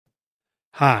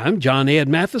Hi, I'm John Ed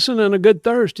Matheson, and a good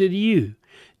Thursday to you.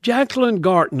 Jacqueline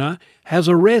Gartner has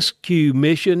a rescue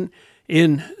mission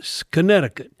in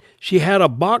Connecticut. She had a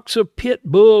box of pit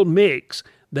bull mix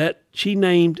that she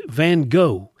named Van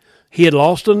Gogh. He had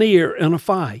lost an ear in a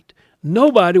fight.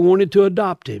 Nobody wanted to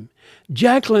adopt him.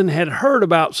 Jacqueline had heard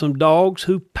about some dogs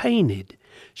who painted.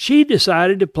 She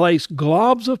decided to place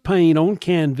globs of paint on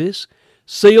canvas,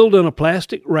 sealed in a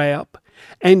plastic wrap,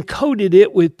 and coated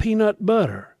it with peanut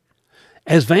butter.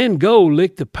 As Van Gogh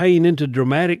licked the paint into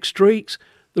dramatic streaks,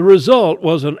 the result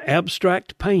was an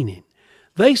abstract painting.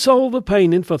 They sold the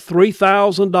painting for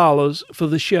 $3,000 for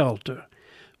the shelter.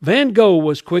 Van Gogh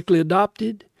was quickly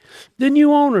adopted. The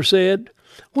new owner said,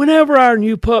 "Whenever our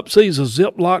new pup sees a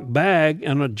Ziploc bag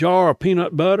and a jar of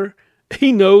peanut butter,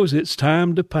 he knows it's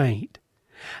time to paint."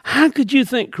 How could you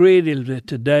think creatively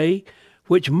today,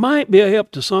 which might be a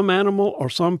help to some animal or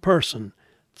some person?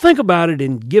 Think about it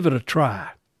and give it a try.